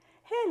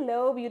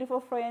Hello,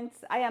 beautiful friends.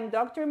 I am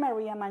Dr.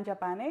 Maria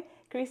Manjapane,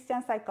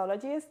 Christian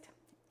psychologist,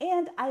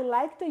 and I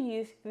like to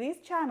use this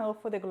channel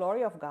for the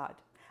glory of God.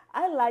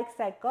 I like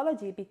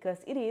psychology because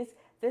it is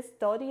the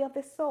study of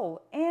the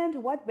soul,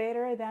 and what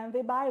better than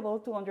the Bible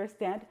to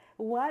understand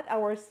what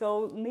our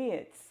soul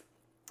needs?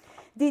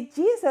 Did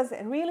Jesus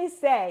really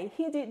say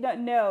he did not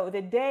know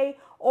the day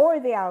or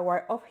the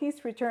hour of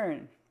his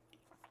return?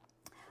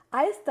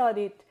 I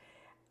studied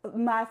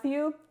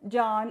Matthew,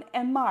 John,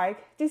 and Mark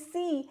to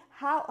see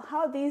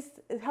how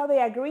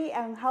they agree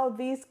and how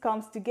this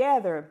comes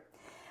together.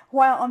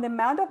 While on the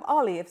Mount of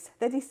Olives,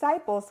 the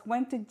disciples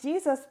went to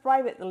Jesus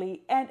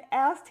privately and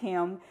asked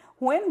him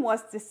when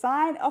was the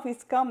sign of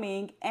his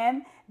coming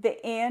and the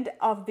end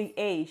of the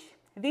age.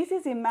 This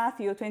is in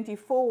Matthew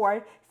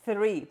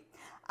 24:3.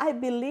 I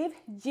believe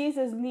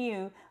Jesus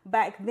knew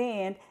back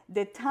then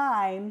the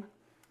time,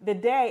 the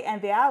day,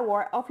 and the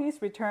hour of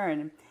his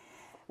return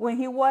when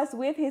he was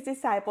with his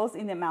disciples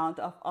in the Mount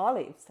of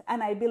Olives.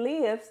 And I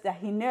believe that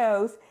he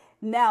knows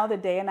now the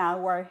day and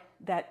hour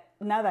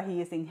now that he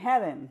is in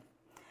heaven.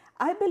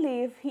 I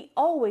believe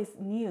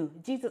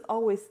Jesus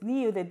always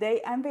knew the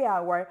day and the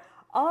hour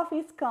of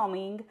his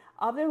coming,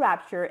 of the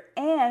rapture,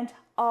 and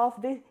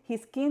of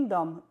his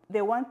kingdom, the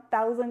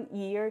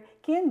 1,000-year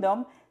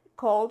kingdom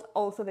called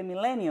also the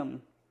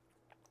millennium.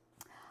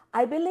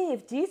 I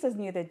believe Jesus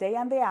knew the day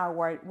and the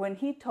hour when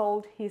he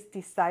told his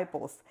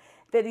disciples.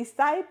 The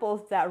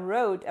disciples that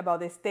wrote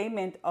about the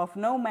statement of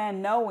no man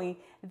knowing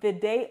the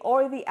day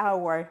or the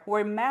hour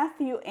were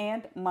Matthew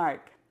and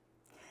Mark.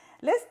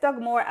 Let's talk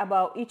more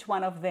about each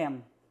one of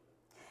them.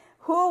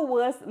 Who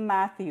was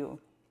Matthew?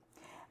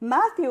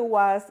 Matthew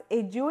was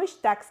a Jewish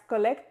tax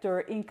collector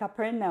in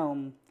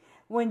Capernaum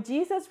when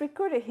Jesus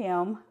recruited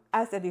him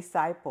as a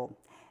disciple.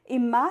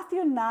 In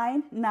Matthew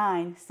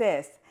 9:9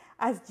 says,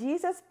 as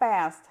Jesus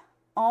passed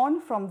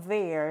on from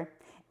there,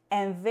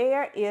 and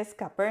there is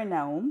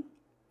Capernaum,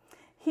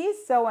 he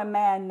saw a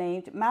man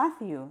named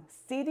Matthew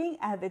sitting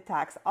at the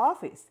tax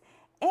office,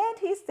 and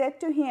he said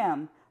to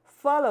him,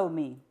 follow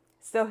me.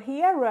 So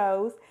he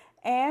arose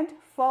and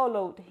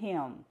followed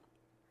him.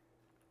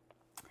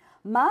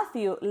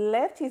 Matthew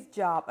left his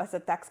job as a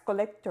tax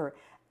collector,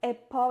 a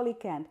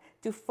publican,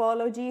 to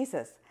follow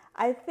Jesus.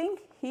 I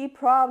think he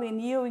probably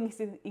knew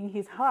in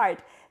his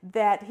heart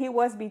that he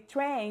was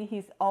betraying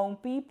his own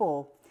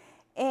people.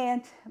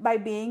 And by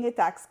being a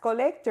tax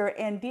collector,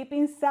 and deep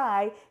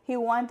inside, he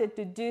wanted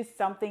to do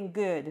something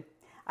good.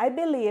 I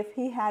believe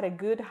he had a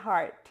good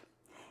heart,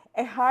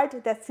 a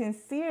heart that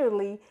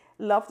sincerely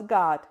loved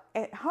God,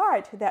 a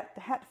heart that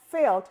had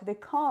felt the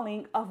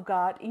calling of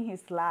God in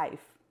his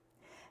life.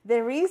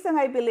 The reason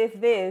I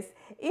believe this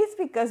is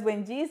because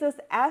when Jesus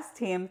asked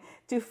him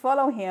to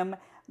follow him,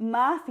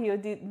 Matthew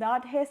did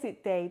not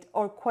hesitate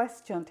or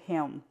question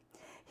him.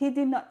 He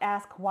did not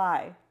ask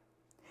why.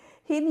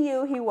 He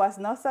knew he was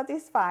not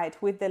satisfied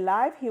with the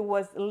life he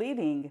was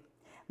leading.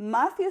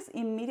 Matthew's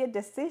immediate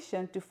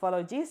decision to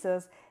follow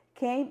Jesus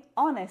came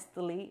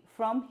honestly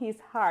from his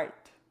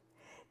heart.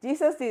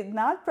 Jesus did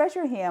not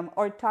pressure him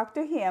or talk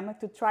to him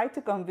to try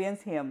to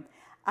convince him.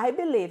 I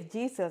believe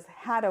Jesus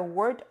had a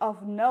word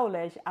of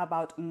knowledge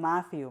about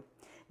Matthew.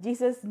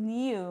 Jesus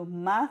knew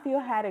Matthew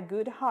had a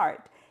good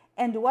heart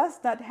and was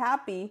not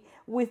happy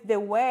with the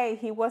way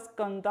he was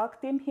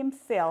conducting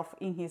himself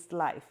in his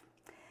life.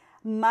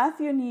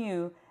 Matthew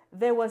knew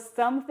there was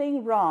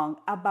something wrong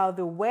about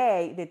the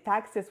way the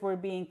taxes were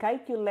being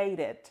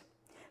calculated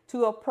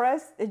to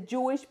oppress the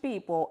Jewish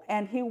people,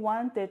 and he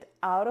wanted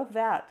out of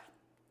that.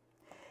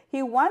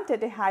 He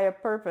wanted a higher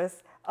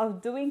purpose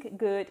of doing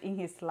good in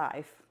his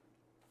life.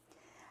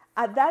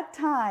 At that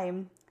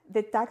time,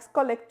 the tax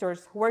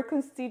collectors were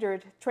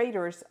considered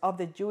traitors of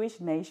the Jewish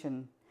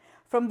nation.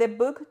 From the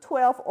book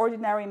 12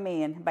 Ordinary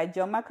Men by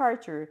John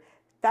MacArthur,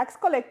 tax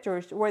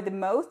collectors were the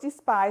most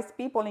despised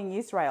people in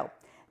Israel.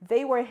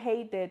 They were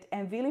hated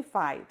and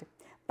vilified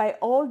by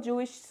all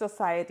Jewish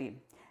society.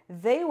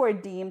 They were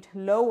deemed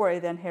lower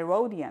than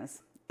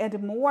Herodians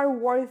and more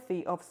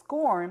worthy of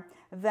scorn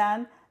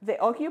than the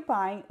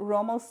occupying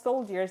Roman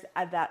soldiers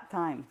at that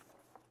time.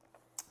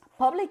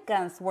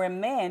 Publicans were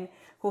men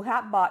who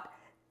had bought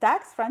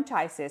tax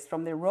franchises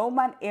from the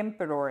Roman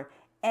emperor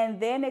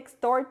and then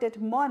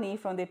extorted money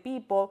from the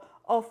people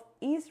of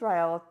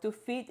Israel to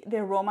feed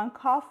the Roman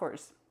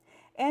coffers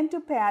and to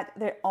pad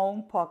their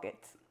own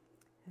pockets.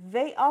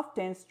 They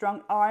often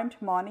strong-armed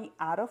money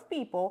out of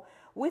people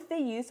with the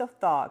use of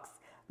thugs.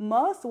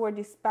 Most were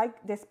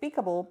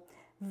despicable,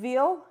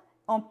 vile,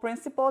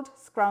 unprincipled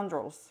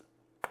scoundrels.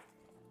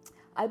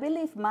 I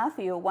believe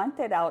Matthew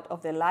wanted out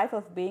of the life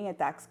of being a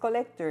tax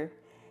collector.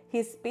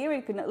 His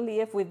spirit could not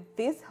live with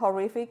these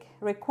horrific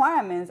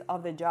requirements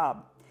of the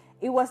job.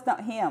 It was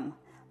not him.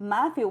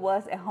 Matthew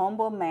was a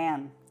humble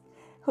man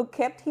who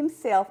kept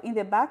himself in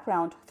the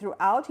background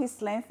throughout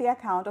his lengthy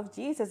account of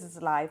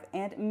Jesus' life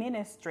and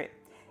ministry.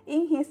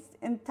 In his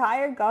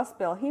entire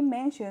gospel, he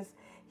mentions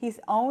his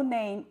own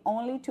name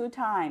only 2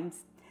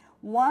 times.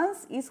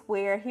 Once is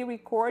where he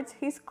records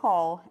his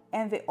call,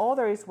 and the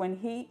other is when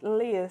he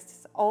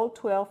lists all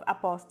 12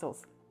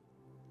 apostles.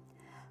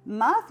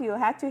 Matthew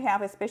had to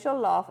have a special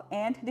love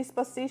and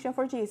disposition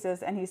for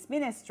Jesus and his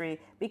ministry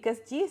because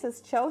Jesus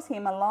chose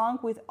him along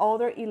with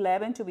other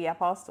 11 to be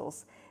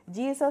apostles.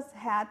 Jesus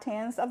had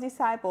tens of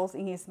disciples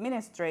in his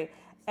ministry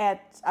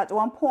at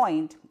one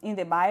point in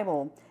the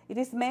Bible. It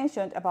is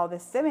mentioned about the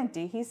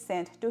 70 he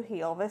sent to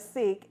heal the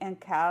sick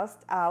and cast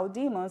out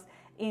demons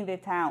in the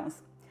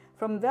towns.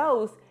 From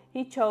those,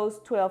 he chose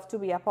 12 to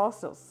be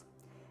apostles.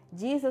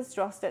 Jesus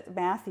trusted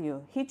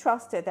Matthew. He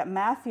trusted that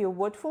Matthew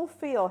would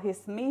fulfill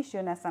his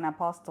mission as an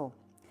apostle.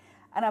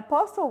 An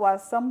apostle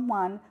was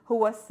someone who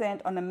was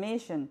sent on a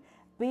mission.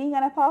 Being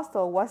an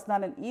apostle was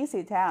not an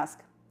easy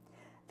task.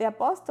 The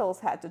apostles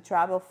had to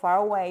travel far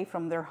away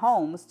from their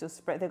homes to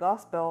spread the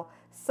gospel,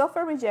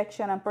 suffer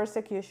rejection and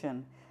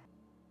persecution.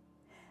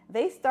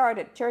 They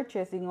started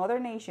churches in other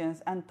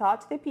nations and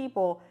taught the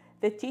people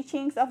the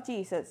teachings of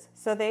Jesus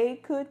so they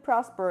could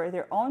prosper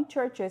their own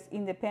churches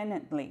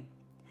independently.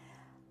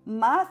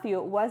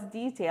 Matthew was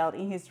detailed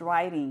in his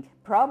writing,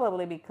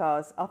 probably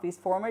because of his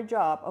former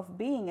job of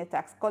being a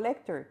tax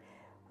collector,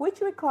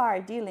 which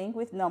required dealing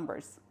with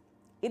numbers.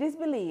 It is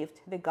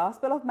believed the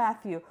Gospel of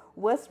Matthew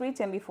was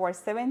written before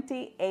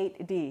 70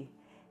 AD,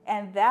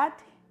 and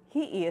that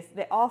he is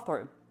the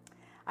author.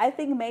 I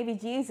think maybe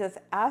Jesus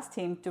asked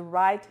him to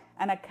write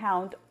an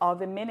account of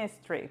the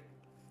ministry.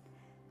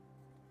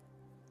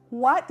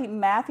 What did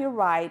Matthew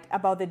write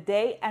about the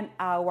day and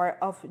hour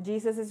of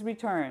Jesus'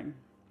 return?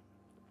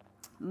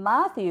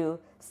 Matthew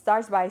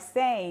starts by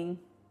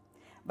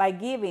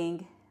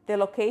giving the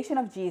location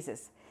of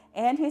Jesus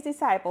and his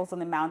disciples on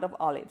the Mount of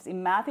Olives.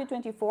 In Matthew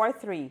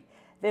 24:3,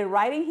 the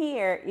writing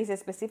here is a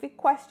specific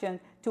question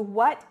to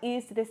what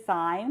is the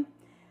sign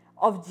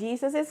of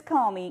Jesus'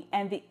 coming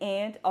and the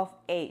end of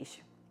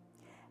age.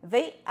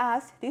 They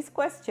asked this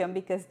question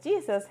because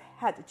Jesus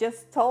had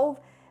just told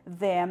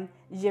them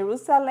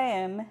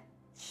Jerusalem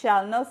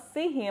shall not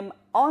see him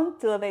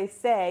until they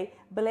say,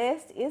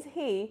 "Blessed is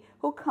he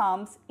who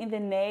comes in the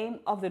name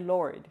of the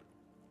Lord."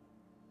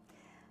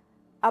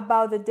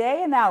 About the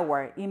day and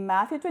hour, in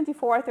Matthew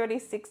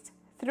 24:36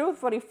 through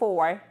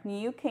 44,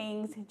 New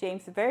King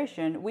James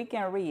Version, we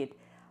can read,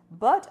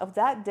 "But of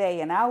that day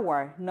and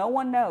hour no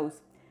one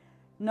knows,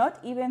 not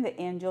even the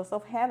angels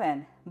of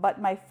heaven,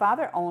 but my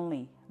Father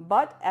only.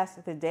 But as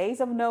the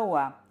days of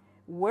Noah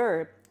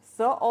were,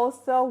 so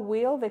also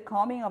will the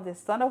coming of the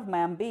Son of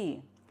Man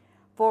be.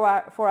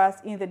 For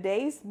as in the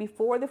days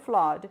before the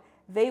flood,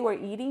 they were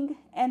eating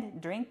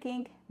and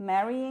drinking,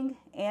 marrying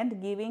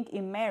and giving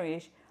in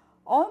marriage,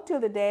 until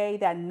the day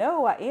that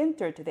Noah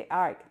entered the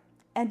ark,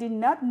 and did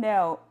not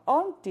know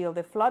until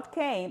the flood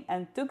came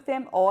and took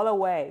them all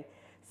away.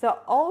 So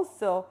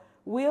also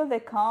will the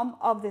come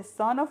of the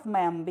Son of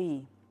Man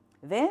be.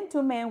 Then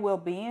 2 men will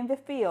be in the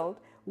field,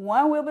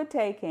 one will be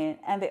taken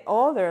and the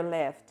other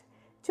left.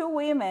 2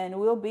 women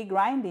will be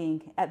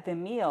grinding at the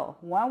mill,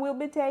 one will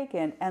be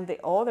taken and the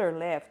other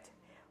left.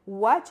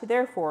 Watch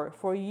therefore,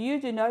 for you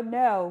do not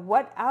know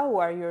what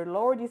hour your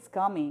Lord is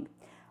coming.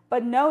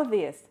 But know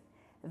this,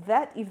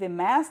 that if the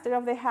master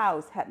of the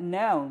house had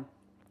known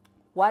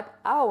what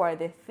hour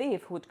the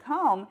thief would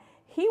come,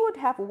 he would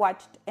have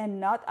watched and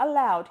not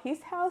allowed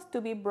his house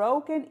to be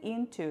broken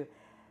into.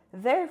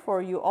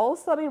 Therefore you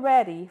also be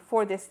ready,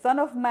 for the Son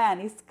of Man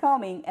is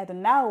coming at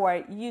an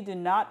hour you do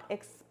not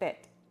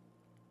expect."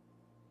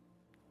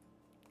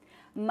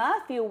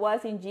 Matthew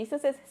was in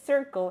Jesus'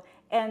 circle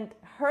and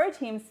heard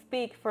him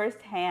speak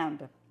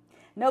firsthand.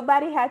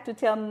 Nobody had to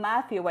tell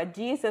Matthew what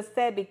Jesus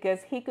said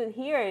because he could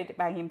hear it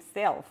by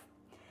himself.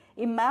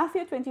 In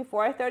Matthew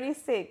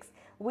 24:36,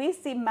 we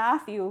see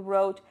Matthew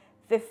wrote,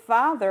 "The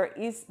Father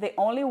is the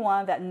only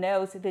one that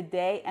knows the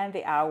day and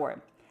the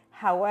hour."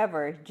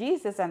 However,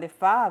 Jesus and the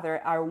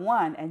Father are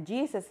one, and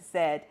Jesus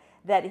said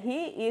that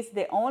he is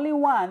the only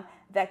one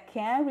that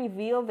can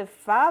reveal the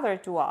Father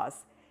to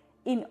us.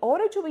 In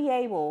order to be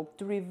able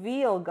to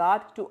reveal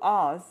God to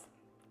us,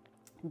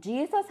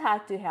 Jesus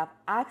had to have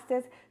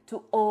access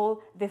to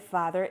all the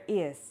Father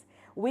is.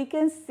 We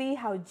can see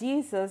how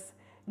Jesus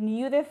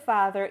knew the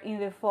Father in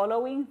the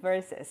following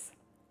verses.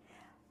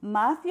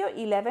 Matthew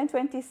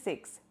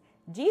 11:26,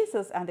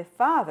 Jesus and the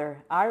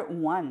Father are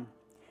one.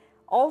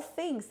 All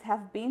things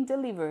have been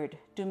delivered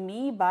to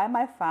me by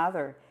my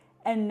Father,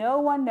 and no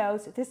one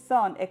knows the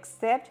Son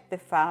except the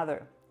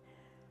Father.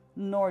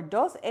 Nor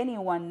does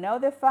anyone know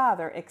the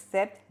Father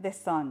except the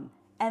Son,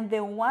 and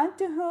the one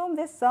to whom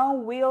the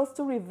Son wills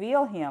to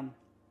reveal him.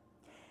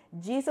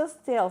 Jesus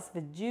tells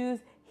the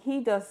Jews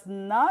he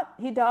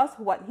does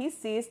what he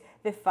sees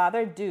the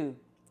Father do.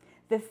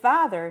 The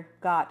Father,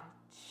 God,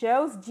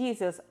 shows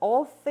Jesus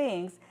all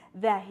things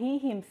that he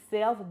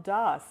himself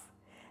does.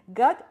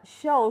 God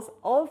shows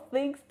all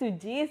things to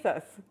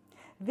Jesus.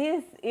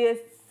 This is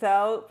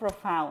so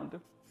profound.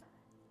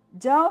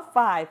 John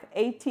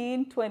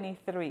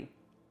 5:18-23.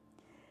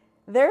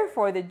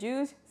 Therefore the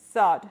Jews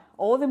sought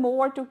all the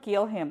more to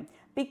kill him,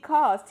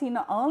 because he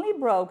not only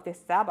broke the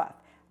Sabbath,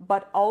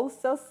 but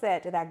also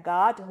said that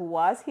God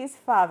was his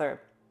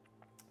Father,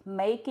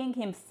 making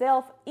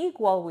himself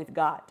equal with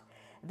God.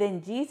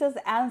 Then Jesus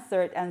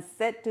answered and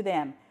said to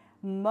them,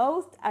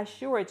 Most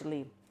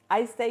assuredly,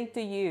 I say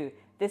to you,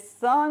 the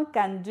Son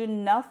can do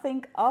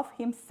nothing of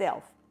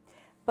himself,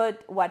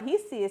 but what he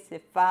sees the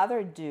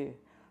Father do.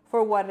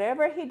 For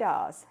whatever he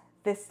does,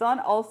 the Son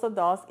also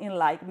does in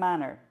like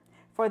manner.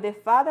 For the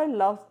Father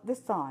loves the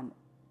Son,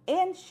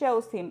 and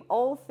shows him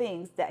all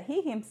things that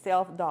he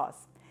himself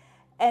does.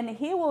 And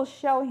he will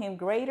show him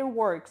greater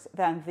works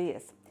than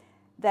this,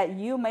 that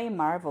you may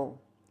marvel.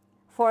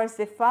 For as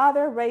the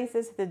Father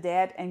raises the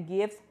dead and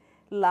gives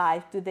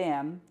life to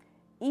them,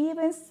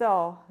 even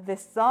so the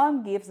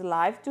Son gives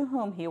life to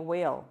whom he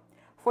will.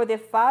 For the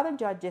Father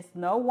judges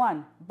no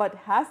one, but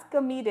has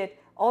committed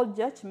all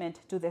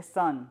judgment to the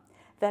Son,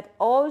 that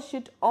all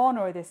should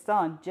honor the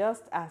Son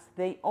just as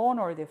they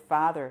honor the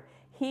Father.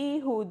 He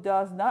who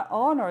does not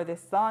honor the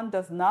Son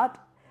does not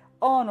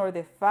honor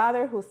the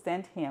Father who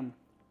sent him.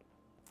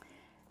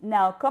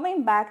 Now,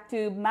 coming back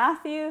to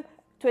Matthew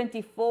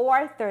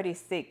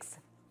 24:36.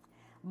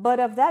 But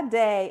of that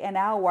day and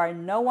hour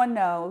no one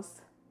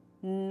knows,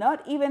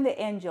 not even the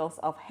angels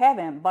of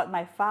heaven, but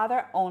my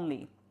Father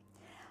only.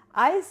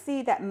 I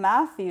see that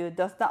Matthew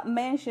does not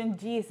mention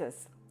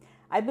Jesus.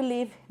 I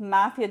believe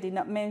Matthew did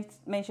not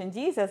mention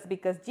Jesus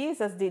because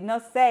Jesus did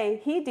not say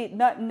he did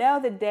not know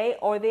the day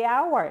or the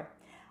hour.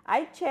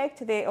 I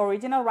checked the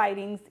original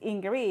writings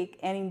in Greek,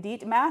 and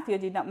indeed Matthew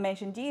did not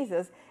mention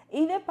Jesus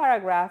in the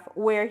paragraph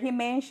where he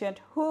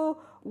mentioned who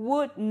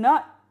would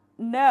not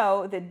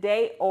know the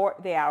day or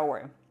the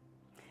hour.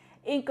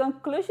 In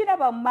conclusion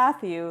about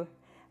Matthew,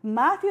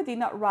 Matthew did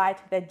not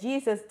write that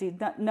Jesus did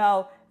not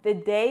know the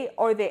day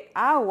or the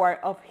hour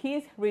of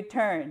his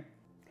return.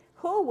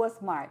 Who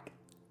was Mark?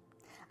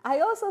 I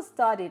also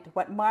studied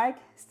what Mark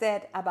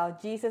said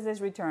about Jesus'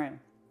 return.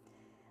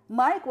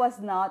 Mark was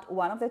not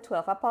one of the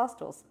 12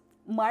 apostles.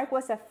 Mark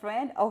was a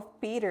friend of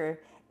Peter,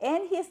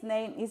 and his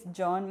name is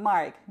John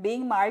Mark,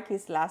 being Mark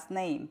his last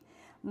name.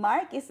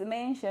 Mark is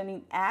mentioned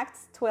in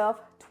Acts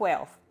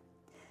 12:12.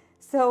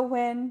 So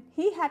when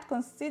he had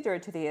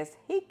considered this,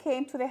 he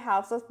came to the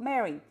house of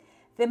Mary,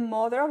 the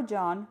mother of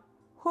John,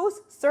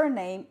 whose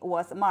surname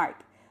was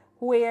Mark,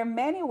 where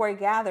many were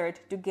gathered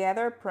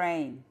together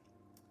praying.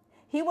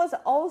 He was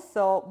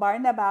also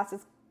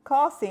Barnabas'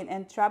 cousin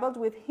and traveled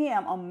with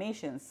him on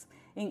missions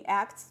in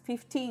Acts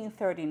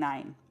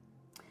 15:39.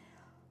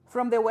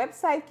 From the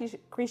website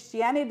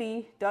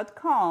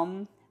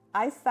Christianity.com,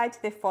 I cite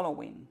the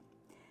following.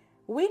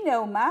 We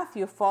know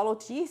Matthew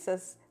followed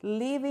Jesus,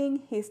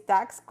 leaving his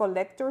tax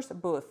collector's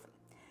booth.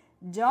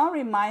 John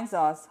reminds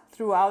us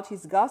throughout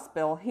his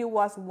gospel he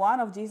was one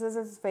of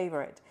Jesus'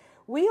 favorite.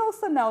 We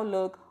also know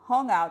Luke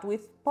hung out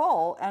with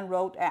Paul and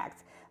wrote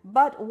Acts.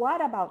 But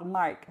what about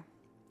Mark?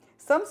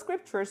 Some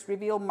scriptures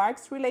reveal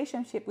Mark's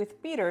relationship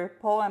with Peter,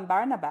 Paul, and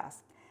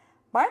Barnabas.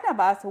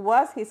 Barnabas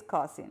was his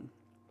cousin.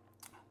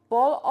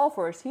 Paul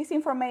offers his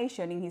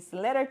information in his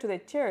letter to the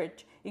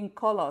church in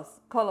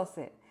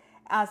Colossae,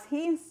 as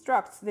he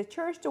instructs the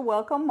church to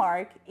welcome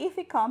Mark if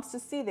he comes to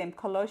see them,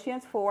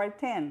 Colossians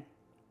 4:10.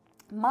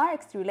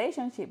 Mark's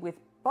relationship with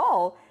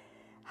Paul,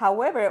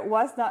 however,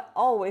 was not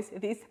always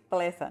this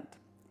pleasant.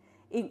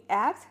 In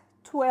Acts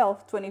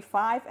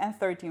 12:25 and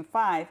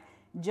 13:5,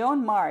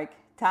 John Mark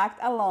tagged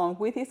along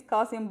with his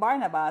cousin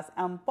Barnabas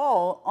and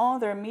Paul on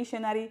their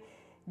missionary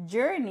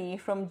journey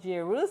from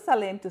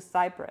Jerusalem to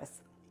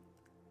Cyprus.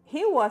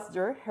 He was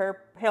their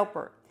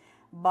helper.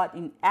 But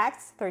in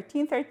Acts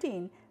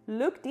 13:13,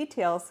 Luke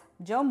details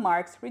John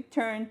Mark's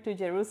return to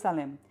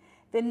Jerusalem.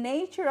 The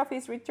nature of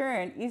his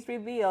return is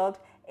revealed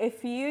a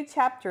few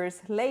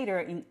chapters later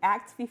in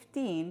Acts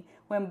 15,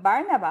 when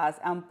Barnabas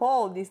and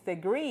Paul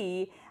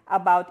disagree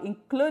about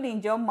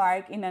including John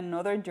Mark in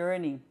another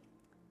journey.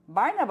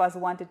 Barnabas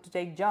wanted to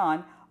take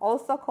John,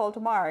 also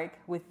called Mark,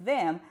 with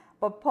them,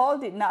 but Paul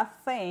did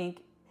not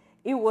think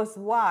it was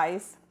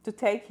wise to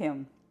take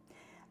him,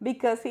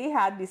 because he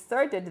had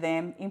deserted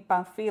them in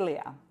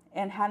Pamphylia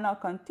and had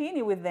not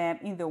continued with them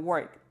in the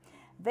work.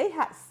 They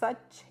had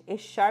such a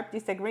sharp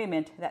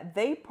disagreement that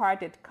they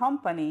parted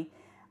company.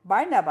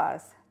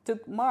 Barnabas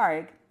took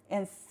Mark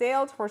and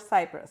sailed for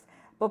Cyprus,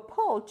 but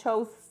Paul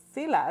chose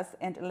Silas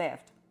and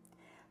left,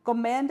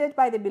 commended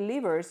by the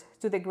believers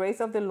to the grace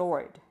of the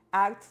Lord.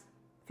 Acts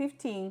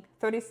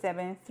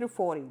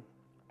 15:37-40.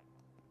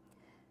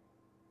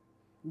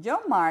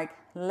 John Mark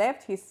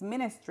left his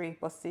ministry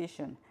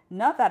position.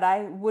 Not that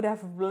I would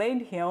have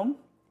blamed him.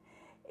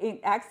 In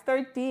Acts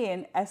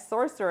 13, a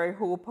sorcerer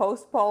who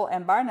opposed Paul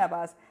and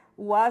Barnabas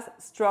was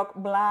struck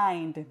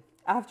blind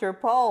after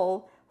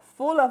Paul,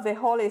 full of the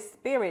Holy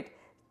Spirit,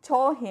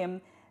 told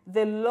him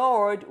the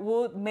Lord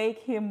would make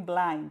him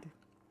blind.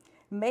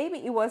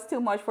 Maybe it was too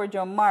much for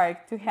John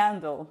Mark to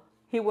handle.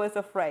 He was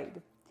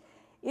afraid.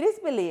 It is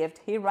believed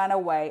he ran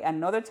away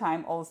another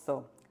time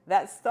also.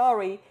 That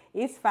story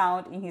is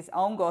found in his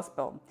own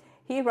gospel.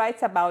 He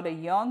writes about a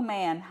young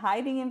man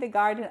hiding in the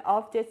Garden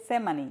of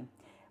Gethsemane.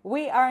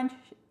 We aren't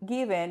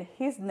given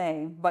his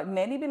name, but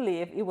many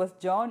believe it was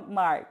John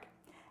Mark.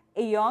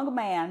 A young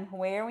man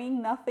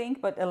wearing nothing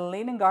but a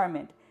linen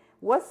garment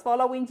was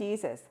following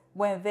Jesus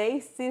when they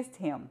seized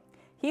him.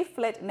 He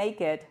fled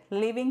naked,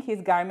 leaving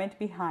his garment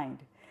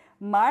behind.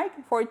 Mark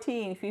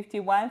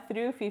 14:51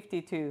 through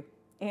 52.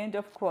 End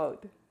of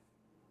quote.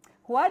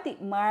 What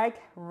did Mark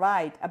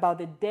write about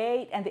the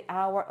date and the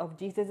hour of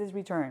Jesus'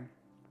 return?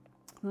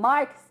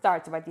 Mark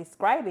starts by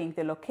describing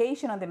the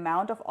location on the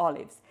Mount of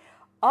Olives,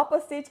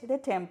 opposite the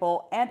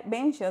temple, and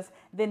mentions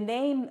the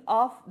names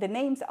of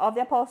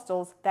the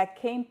apostles that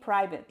came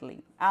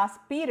privately, as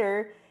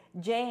Peter,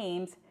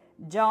 James,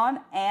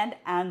 John, and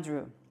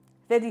Andrew.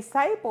 The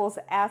disciples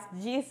asked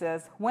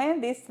Jesus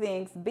when these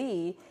things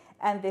be,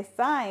 and the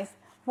signs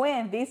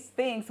when these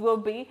things will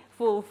be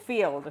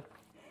fulfilled.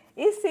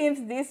 It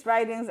seems these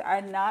writings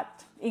are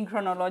not in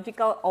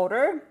chronological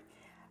order,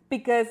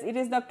 because it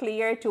is not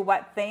clear to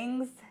what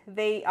things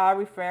they are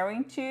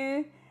referring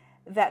to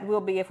that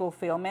will be a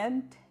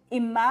fulfillment.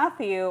 In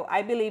Matthew,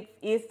 I believe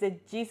is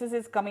that Jesus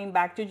is coming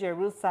back to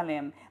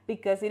Jerusalem,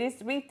 because it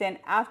is written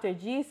after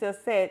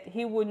Jesus said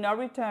he would not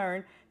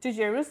return to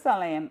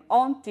Jerusalem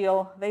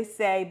until they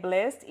say,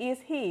 "Blessed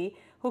is he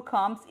who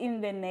comes in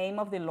the name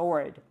of the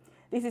Lord."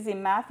 This is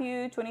in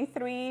Matthew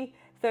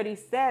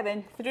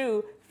 23:37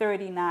 through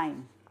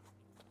 39.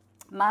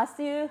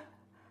 Matthew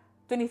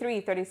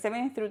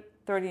 23:37 through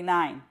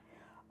 39.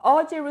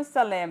 "O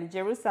Jerusalem,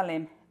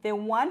 Jerusalem, the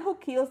one who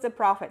kills the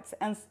prophets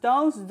and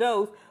stones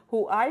those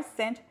who are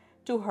sent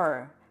to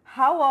her.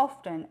 How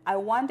often I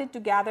wanted to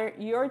gather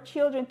your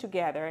children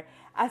together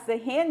as the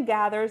hen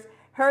gathers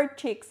her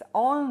chicks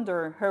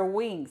under her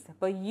wings,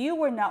 but you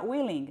were not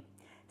willing.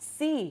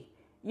 See,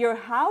 your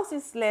house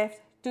is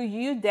left to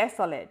you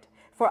desolate.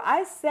 For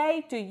I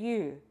say to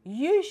you,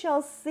 you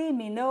shall see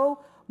me no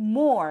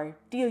more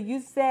till you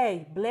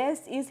say,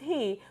 Blessed is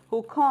he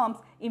who comes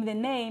in the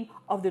name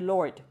of the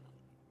Lord."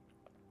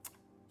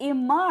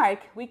 In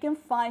Mark, we can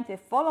find the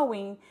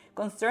following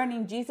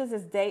concerning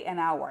Jesus' day and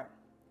hour.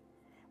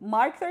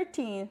 Mark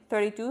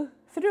 13:32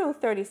 through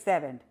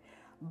 37.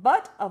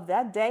 "But of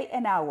that day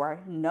and hour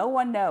no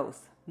one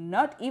knows,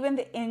 not even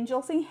the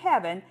angels in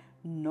heaven,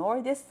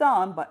 nor the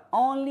Son, but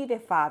only the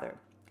Father.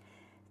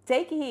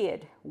 Take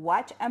heed,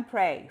 watch and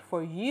pray,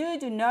 for you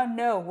do not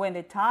know when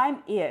the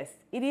time is.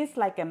 It is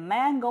like a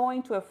man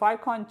going to a far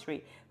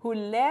country, who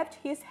left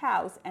his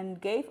house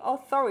and gave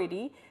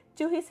authority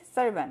to his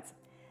servants,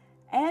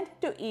 and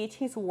to each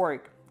his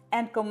work,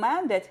 and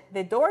commanded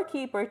the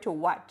doorkeeper to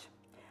watch.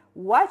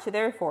 Watch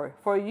therefore,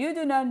 for you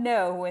do not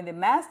know when the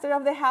master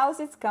of the house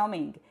is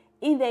coming,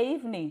 in the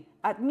evening,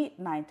 at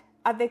midnight,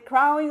 at the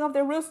crowing of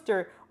the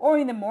rooster, or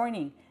in the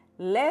morning,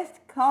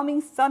 lest coming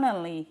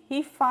suddenly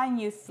he find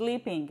you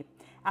sleeping.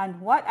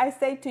 And what I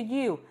say to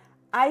you,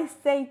 I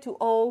say to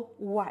all,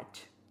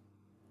 watch."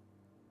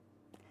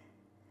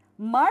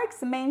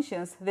 Mark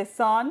mentions the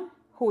Son,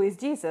 who is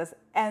Jesus,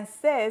 and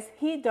says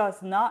he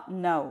does not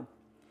know.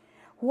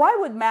 Why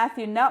would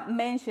Matthew not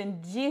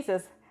mention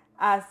Jesus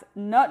as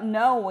not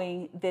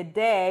knowing the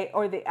day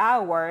or the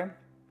hour,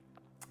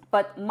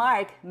 but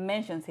Mark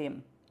mentions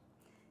him?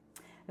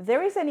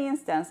 There is an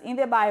instance in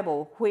the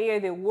Bible where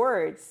the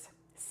words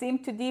seem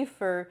to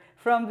differ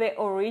from the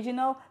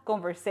original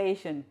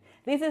conversation.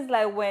 This is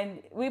like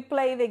when we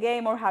play the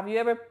game, or have you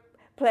ever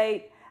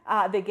played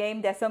the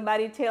game that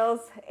somebody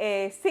tells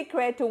a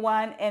secret to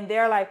one, and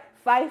there are like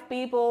 5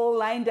 people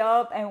lined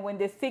up, and when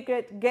the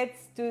secret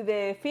gets to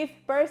the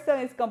 5th person,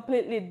 it's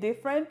completely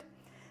different.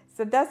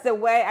 So that's the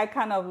way I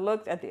kind of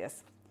looked at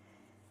this.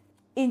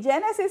 In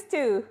Genesis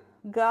 2,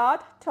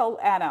 God told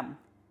Adam,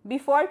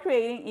 before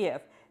creating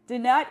Eve, "Do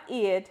not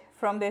eat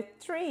from the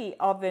tree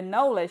of the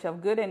knowledge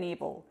of good and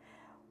evil."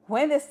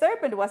 When the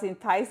serpent was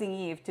enticing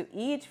Eve to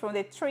eat from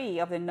the tree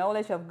of the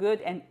knowledge of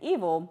good and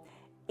evil,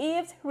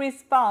 Eve's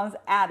response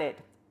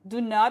added, "Do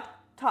not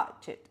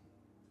touch it,"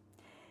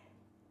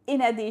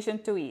 in addition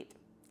to it.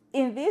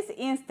 In this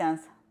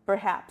instance,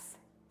 perhaps,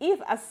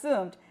 Eve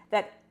assumed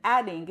that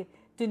adding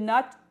 "do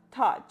not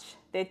touch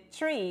the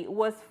tree"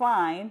 was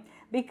fine,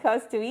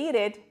 because to eat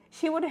it,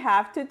 she would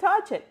have to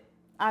touch it.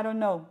 I don't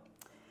know.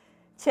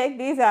 Check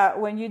this out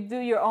when you do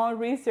your own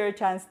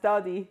research and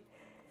study.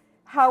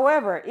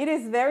 However, it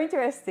is very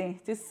interesting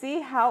to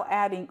see how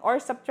adding or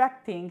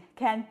subtracting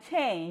can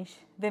change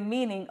the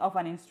meaning of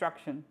an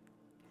instruction.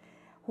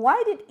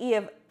 Why did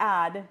Eve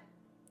add,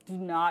 "Do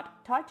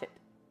not touch it"?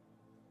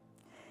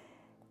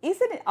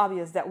 Isn't it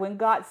obvious that when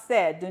God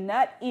said, "Do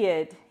not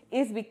eat,"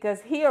 is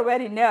because he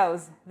already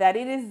knows that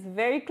it is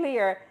very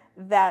clear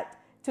that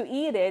to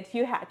eat it,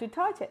 you had to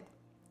touch it.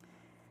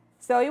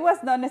 So it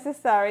was not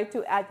necessary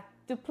to add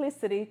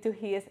duplicity to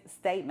his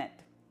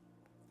statement.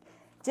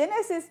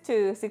 Genesis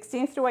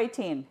 2:16 through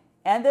 18.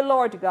 "And the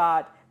Lord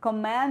God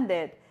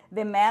commanded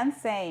the man,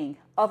 saying,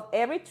 Of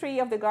every tree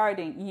of the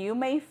garden you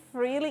may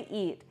freely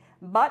eat,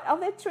 but of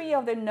the tree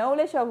of the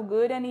knowledge of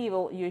good and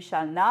evil you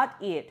shall not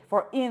eat,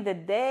 for in the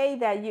day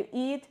that you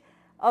eat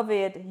of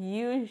it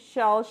you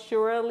shall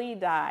surely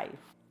die."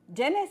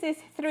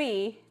 Genesis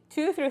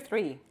 3:2 through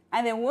 3.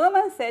 "And the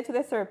woman said to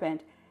the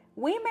serpent,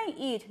 We may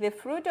eat the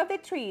fruit of the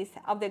trees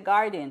of the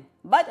garden,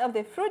 but of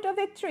the fruit of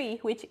the tree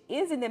which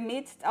is in the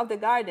midst of the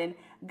garden,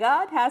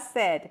 God has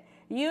said,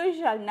 You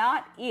shall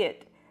not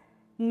eat,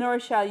 nor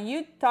shall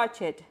you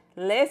touch it,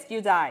 lest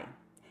you die.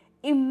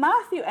 In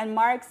Matthew and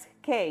Mark's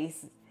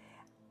case,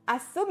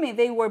 assuming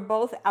they were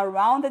both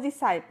around the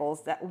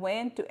disciples that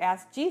went to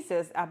ask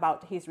Jesus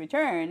about his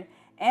return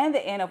and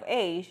the end of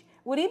age,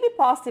 would it be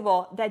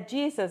possible that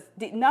Jesus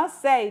did not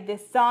say the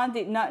Son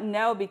did not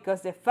know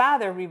because the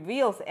Father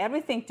reveals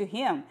everything to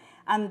him,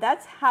 and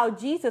that's how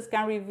Jesus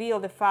can reveal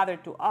the Father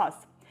to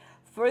us?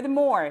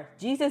 Furthermore,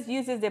 Jesus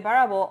uses the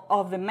parable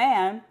of the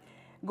man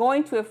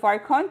going to a far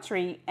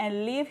country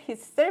and leave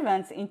his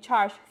servants in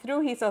charge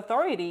through his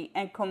authority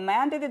and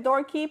commanded the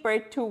doorkeeper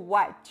to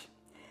watch.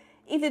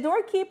 If the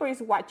doorkeeper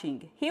is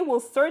watching, he will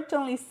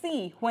certainly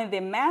see when the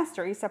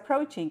master is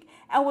approaching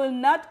and will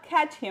not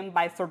catch him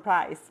by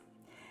surprise.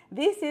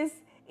 This is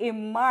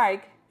in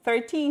Mark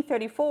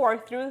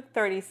 13:34 through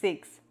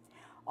 36.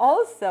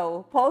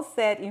 Also, Paul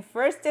said in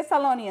 1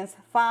 Thessalonians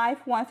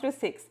 5:1 through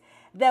 6,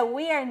 that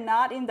we are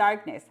not in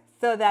darkness,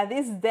 so that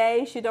this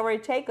day should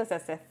overtake us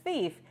as a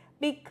thief,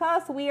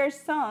 because we are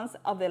sons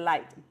of the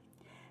light.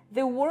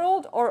 The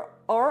world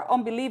or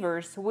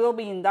unbelievers will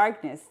be in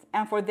darkness,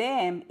 and for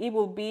them it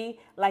will be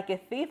like a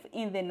thief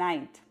in the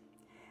night.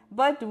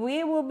 But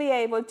we will be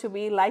able to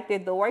be like the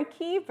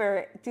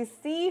doorkeeper to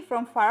see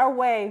from far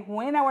away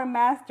when our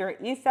master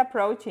is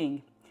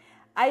approaching.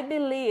 I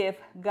believe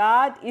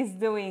God is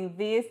doing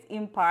this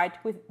in part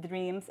with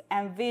dreams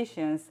and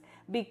visions,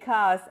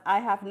 because I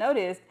have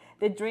noticed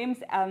the dreams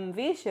and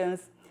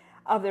visions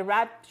of the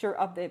rapture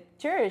of the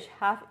church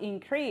have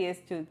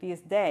increased to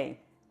this day.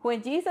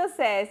 When Jesus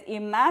says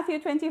in Matthew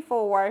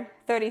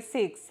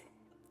 24:36,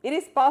 it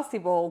is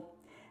possible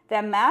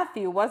that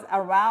Matthew was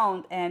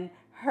around and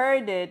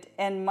heard it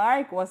and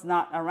Mark was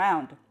not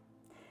around.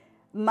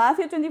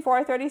 Matthew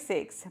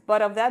 24:36,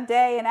 but of that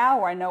day and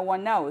hour no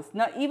one knows,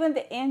 not even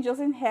the angels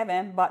in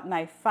heaven, but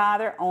my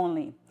Father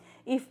only.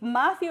 If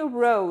Matthew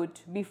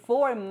wrote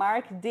before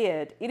Mark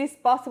did, it is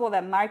possible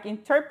that Mark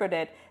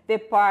interpreted the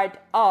part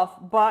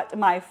of but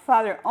my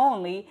Father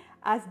only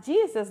as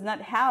Jesus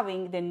not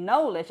having the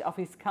knowledge of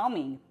his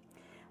coming.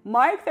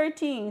 Mark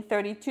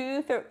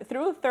 13:32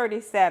 through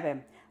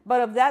 37,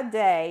 but of that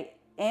day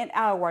and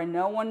hour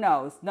no one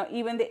knows, not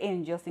even the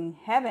angels in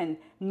heaven,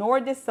 nor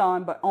the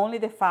Son, but only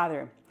the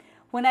Father.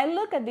 When I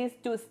look at these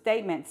two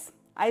statements,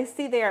 I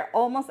see they are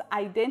almost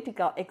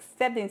identical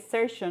except the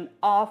insertion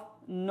of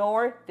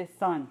nor the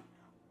Son.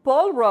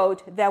 Paul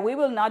wrote that we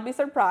will not be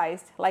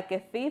surprised like a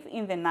thief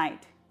in the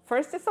night.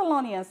 1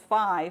 Thessalonians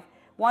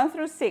 5:1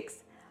 through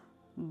 6.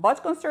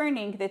 But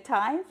concerning the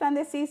times and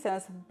the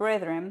seasons,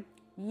 brethren,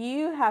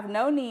 you have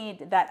no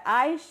need that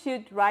I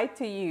should write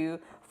to you,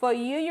 for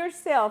you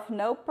yourself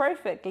know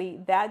perfectly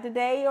that the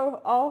day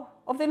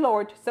of the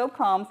Lord so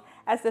comes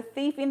as a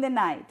thief in the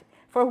night.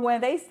 For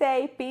when they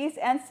say peace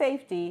and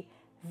safety,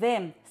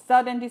 then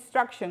sudden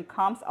destruction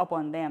comes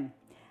upon them,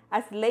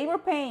 as labor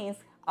pains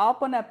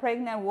upon a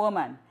pregnant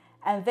woman,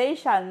 and they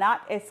shall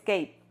not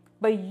escape.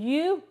 But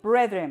you,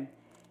 brethren,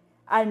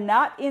 are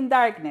not in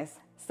darkness,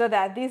 so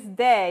that this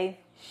day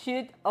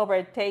should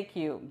overtake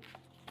you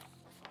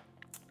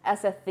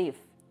as a thief.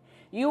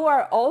 You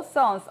are all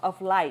sons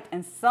of light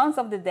and sons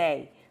of the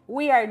day.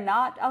 We are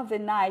not of the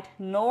night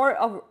nor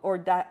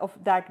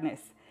of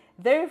darkness.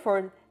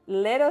 Therefore,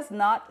 let us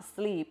not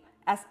sleep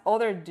as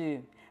others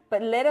do,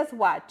 but let us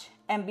watch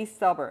and be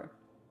sober.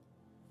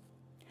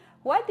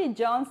 What did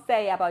John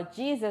say about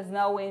Jesus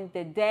knowing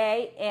the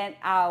day and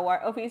hour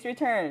of his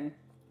return?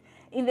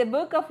 In the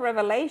book of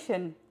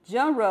Revelation,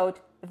 John wrote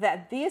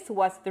that this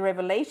was the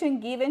revelation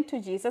given to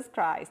Jesus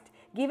Christ,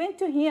 given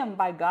to him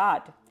by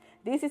God.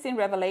 This is in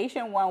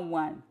Revelation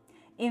 1:1.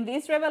 In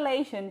this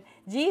revelation,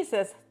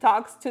 Jesus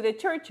talks to the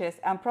churches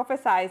and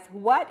prophesies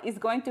what is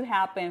going to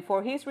happen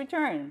for his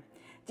return.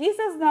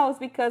 Jesus knows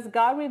because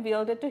God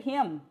revealed it to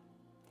him.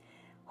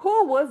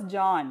 Who was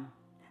John?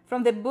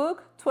 From the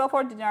book 12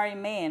 Ordinary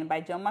Men by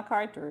John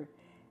MacArthur,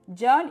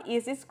 John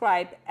is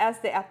described as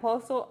the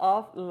apostle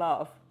of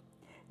love.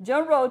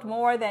 John wrote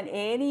more than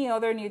any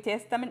other New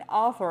Testament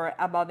author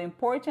about the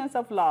importance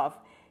of love,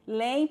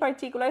 laying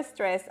particular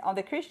stress on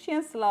the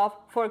Christian's love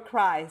for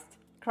Christ,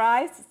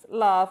 Christ's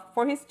love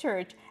for his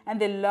church, and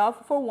the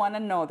love for one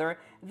another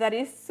that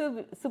is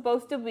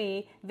supposed to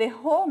be the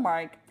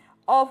hallmark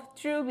of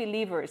true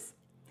believers.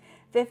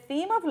 The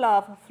theme of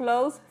love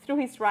flows through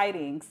his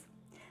writings,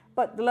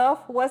 but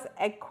love was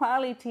a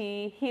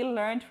quality he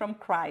learned from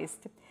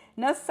Christ,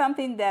 not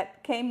something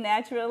that came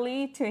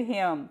naturally to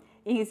him.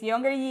 In his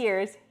younger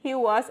years, he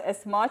was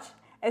as much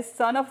a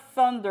son of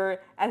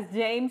thunder as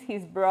James,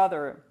 his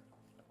brother.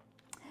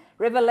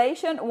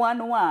 Revelation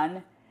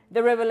 1:1,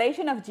 the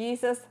revelation of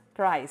Jesus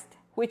Christ,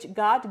 which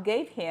God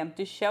gave him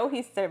to show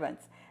his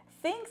servants,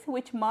 things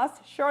which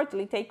must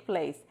shortly take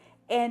place,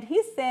 and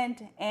he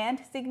sent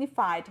and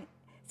signified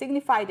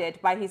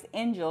it by his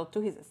angel to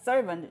his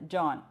servant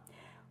John,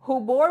 who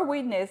bore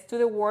witness to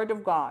the word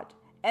of God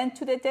and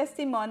to the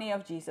testimony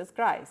of Jesus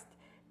Christ,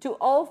 to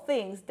all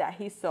things that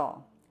he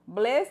saw.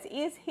 Blessed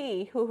is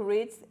he who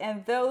reads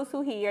and those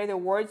who hear the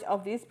words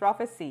of this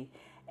prophecy,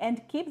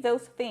 and keep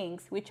those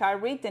things which are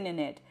written in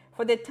it,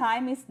 for the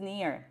time is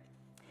near.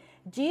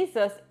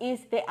 Jesus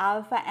is the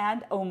Alpha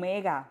and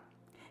Omega.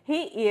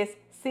 He is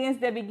since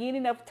the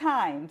beginning of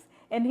times,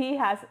 and he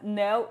has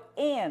no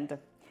end.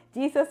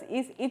 Jesus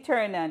is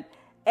eternal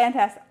and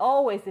has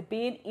always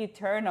been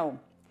eternal.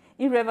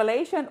 In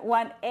Revelation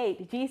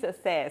 1:8, Jesus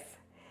says,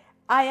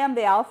 I am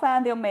the Alpha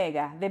and the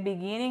Omega, the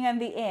beginning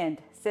and the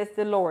end, says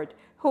the Lord,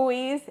 who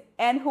is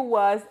and who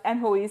was and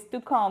who is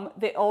to come,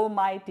 the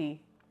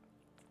Almighty.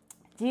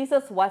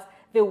 Jesus was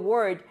the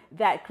Word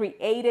that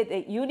created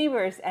the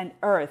universe and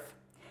earth.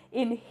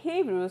 In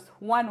Hebrews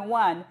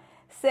 1:1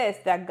 says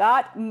that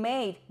God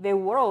made the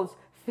worlds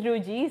through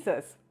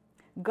Jesus.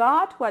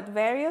 God, who at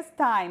various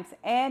times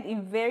and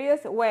in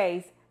various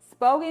ways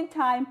spoke in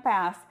time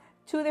past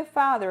to the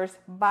fathers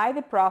by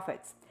the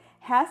prophets,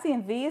 has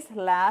in these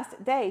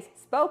last days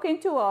spoken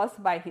to us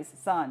by his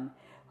Son,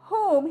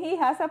 whom he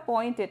has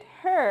appointed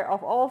heir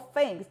of all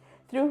things,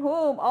 through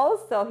whom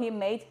also he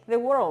made the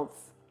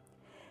worlds.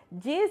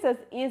 Jesus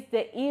is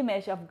the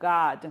image of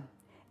God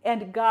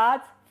and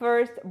God's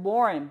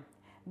firstborn.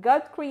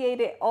 God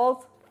created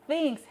all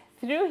things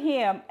through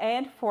him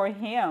and for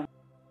him.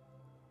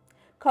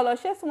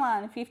 Colossians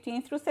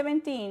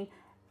 1:15-17,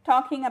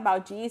 talking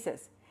about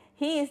Jesus.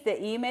 He is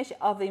the image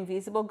of the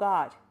invisible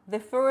God, the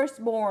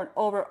firstborn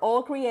over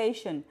all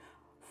creation.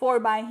 For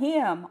by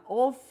him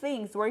all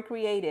things were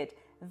created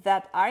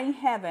that are in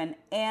heaven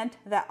and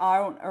that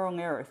are on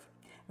earth,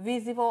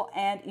 visible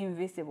and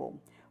invisible,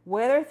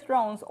 whether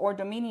thrones or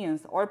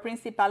dominions or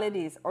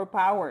principalities or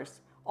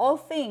powers. All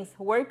things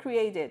were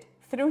created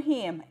through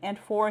him and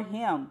for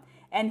him,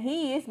 and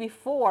he is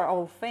before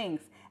all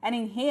things, and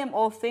in him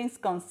all things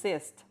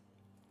consist.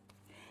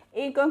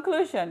 In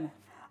conclusion,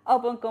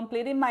 upon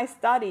completing my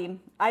study,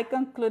 I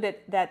concluded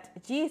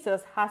that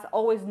Jesus has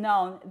always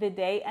known the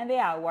day and the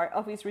hour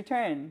of his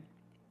return.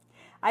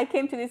 I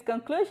came to these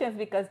conclusions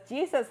because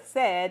Jesus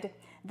said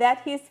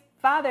that his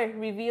Father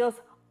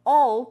reveals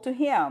all to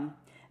him.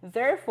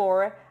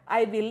 Therefore,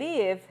 I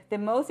believe the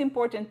most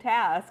important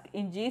task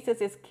in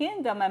Jesus'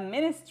 kingdom and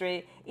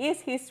ministry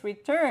is his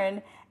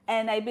return,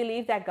 and I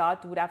believe that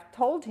God would have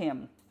told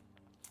him.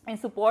 In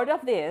support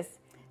of this,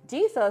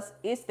 Jesus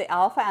is the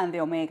Alpha and the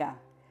Omega.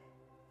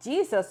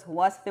 Jesus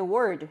was the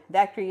Word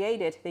that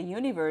created the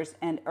universe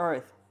and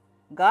earth.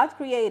 God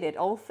created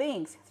all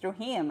things through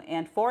him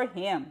and for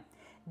him.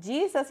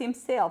 Jesus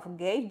himself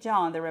gave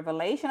John the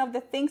revelation of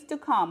the things to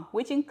come,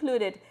 which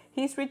included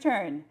his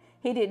return.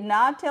 He did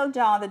not tell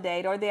John the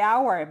date or the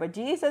hour, but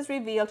Jesus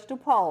revealed to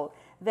Paul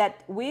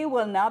that we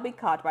will not be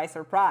caught by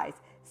surprise.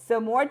 So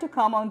more to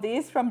come on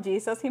this from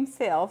Jesus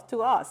himself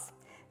to us.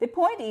 The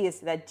point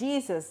is that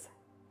Jesus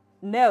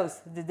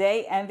knows the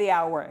day and the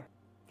hour.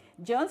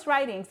 John's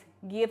writings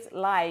gives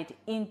light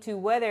into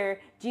whether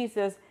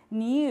Jesus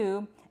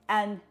knew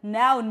and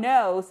now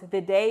knows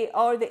the day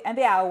and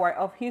the hour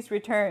of his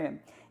return.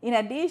 In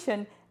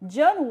addition,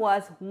 John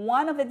was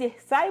one of the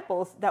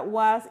disciples that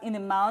was in the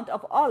Mount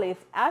of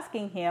Olives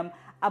asking him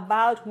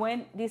about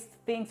when these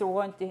things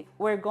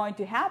were going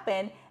to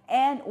happen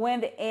and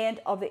when the end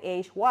of the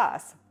age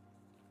was.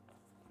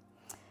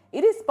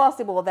 It is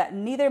possible that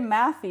neither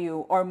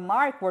Matthew or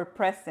Mark were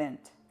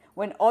present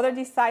when other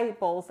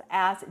disciples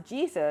asked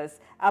Jesus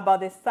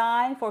about the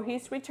sign for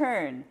his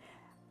return,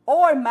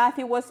 or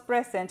Matthew was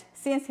present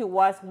since he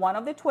was one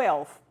of the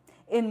 12,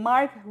 and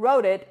Mark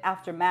wrote it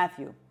after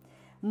Matthew.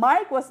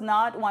 Mark was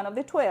not one of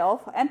the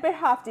 12 and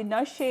perhaps did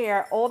not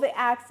share all the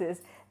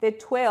access the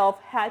 12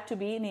 had to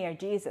be near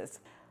Jesus.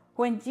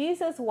 When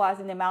Jesus was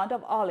in the Mount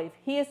of Olives,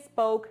 he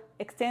spoke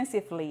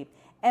extensively,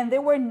 and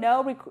there were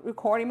no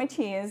recording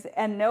machines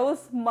and no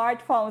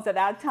smartphones at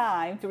that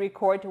time to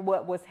record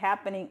what was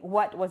happening,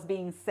 what was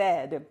being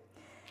said,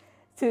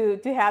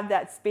 to have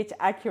that speech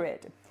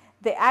accurate.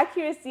 The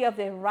accuracy of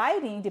the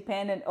writing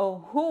depended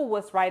on who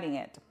was writing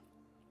it,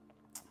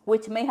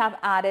 which may have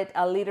added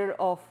a little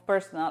of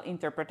personal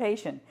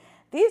interpretation.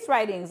 These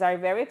writings are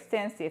very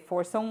extensive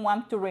for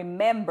someone to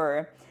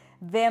remember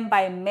them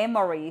by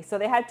memory, so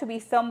there had to be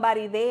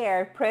somebody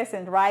there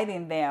present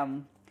writing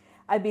them.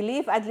 I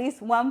believe at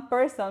least one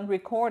person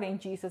recording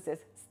Jesus'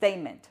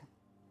 statement.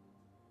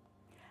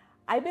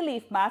 I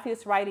believe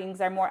Matthew's writings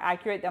are more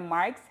accurate than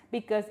Mark's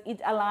because it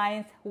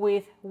aligns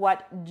with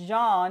what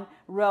John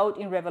wrote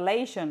in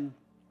Revelation.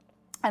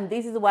 And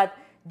this is what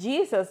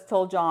Jesus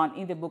told John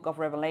in the book of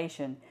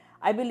Revelation.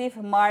 I believe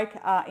Mark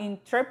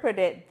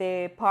interpreted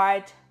the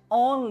part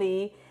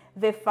only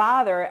the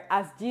Father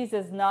as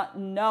Jesus not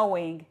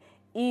knowing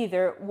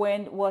either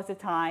when was the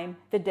time,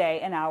 the day,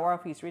 and hour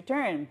of his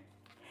return.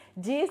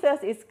 Jesus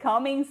is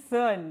coming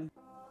soon.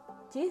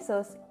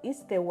 Jesus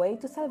is the way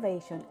to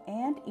salvation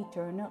and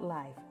eternal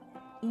life.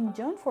 In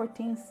John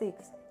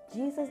 14:6,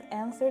 Jesus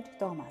answered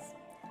Thomas,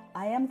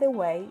 I am the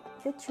way,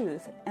 the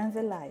truth, and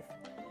the life.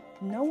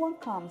 No one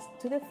comes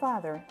to the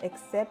Father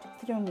except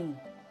through me.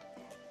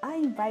 I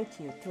invite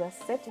you to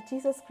accept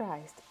Jesus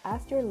Christ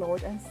as your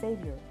Lord and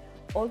Savior.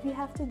 All you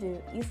have to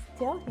do is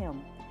tell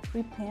him,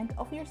 repent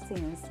of your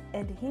sins,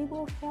 and he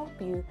will help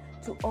you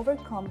to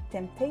overcome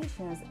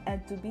temptations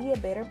and to be a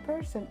better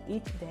person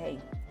each day.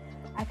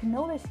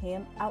 Acknowledge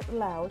him out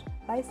loud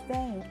by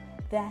saying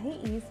that he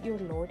is your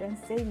Lord and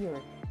Savior.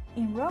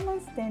 In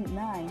Romans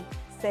 10:9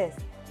 says,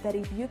 that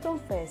if you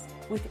confess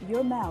with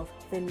your mouth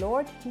the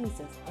Lord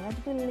Jesus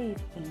and believe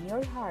in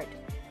your heart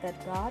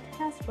that God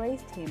has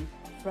raised him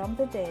from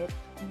the dead,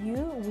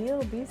 you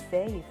will be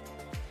saved.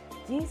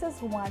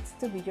 Jesus wants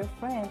to be your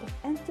friend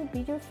and to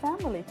be your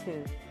family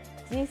too.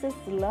 Jesus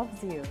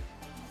loves you.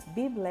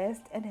 Be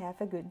blessed and have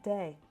a good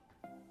day.